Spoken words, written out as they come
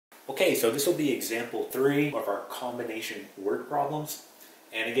Okay, so this will be example 3 of our combination word problems.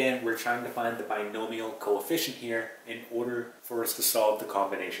 And again, we're trying to find the binomial coefficient here in order for us to solve the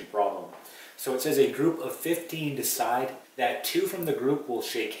combination problem. So it says a group of 15 decide that 2 from the group will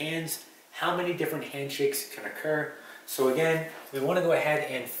shake hands. How many different handshakes can occur? So again, we want to go ahead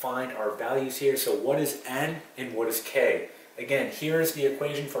and find our values here. So what is n and what is k? Again, here is the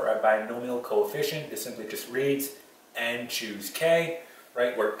equation for our binomial coefficient. This simply just reads n choose k,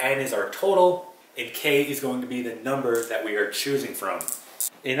 right? Where n is our total and k is going to be the number that we are choosing from.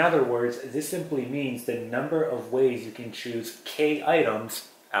 In other words, this simply means the number of ways you can choose k items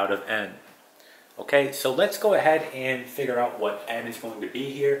out of n. Okay, so let's go ahead and figure out what n is going to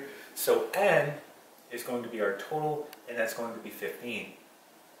be here. So n is going to be our total, and that's going to be 15.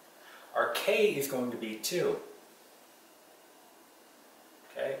 Our k is going to be 2.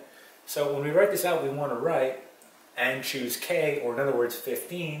 Okay, so when we write this out, we want to write n choose k, or in other words,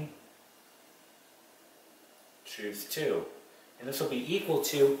 15 choose 2. And this will be equal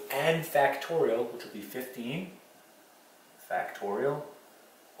to n factorial, which will be 15 factorial,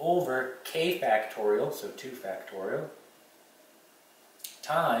 over k factorial, so 2 factorial,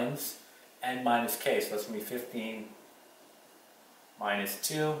 times n minus k. So that's going to be 15 minus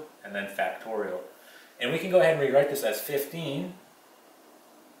 2, and then factorial. And we can go ahead and rewrite this as 15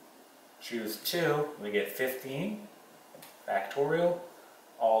 choose 2, we get 15 factorial,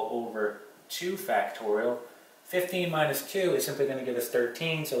 all over 2 factorial. 15 minus 2 is simply going to give us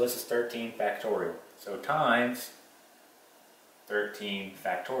 13, so this is 13 factorial. So times 13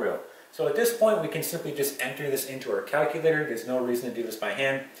 factorial. So at this point we can simply just enter this into our calculator. There's no reason to do this by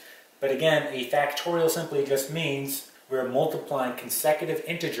hand. But again, a factorial simply just means we're multiplying consecutive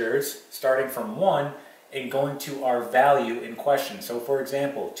integers starting from 1 and going to our value in question. So for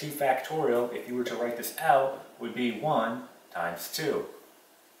example, 2 factorial, if you were to write this out, would be 1 times 2.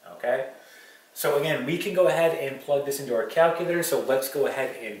 Okay? So again, we can go ahead and plug this into our calculator, so let's go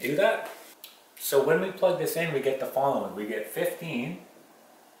ahead and do that. So when we plug this in, we get the following. We get 15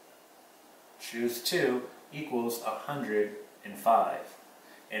 choose 2 equals 105.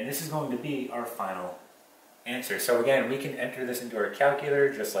 And this is going to be our final answer. So again, we can enter this into our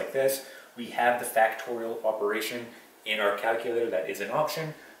calculator just like this. We have the factorial operation in our calculator that is an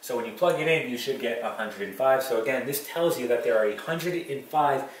option. So when you plug it in, you should get 105. So again, this tells you that there are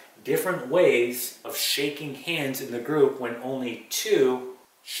 105 different ways of shaking hands in the group when only 2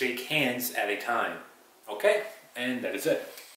 shake hands at a time. Okay? And that is it.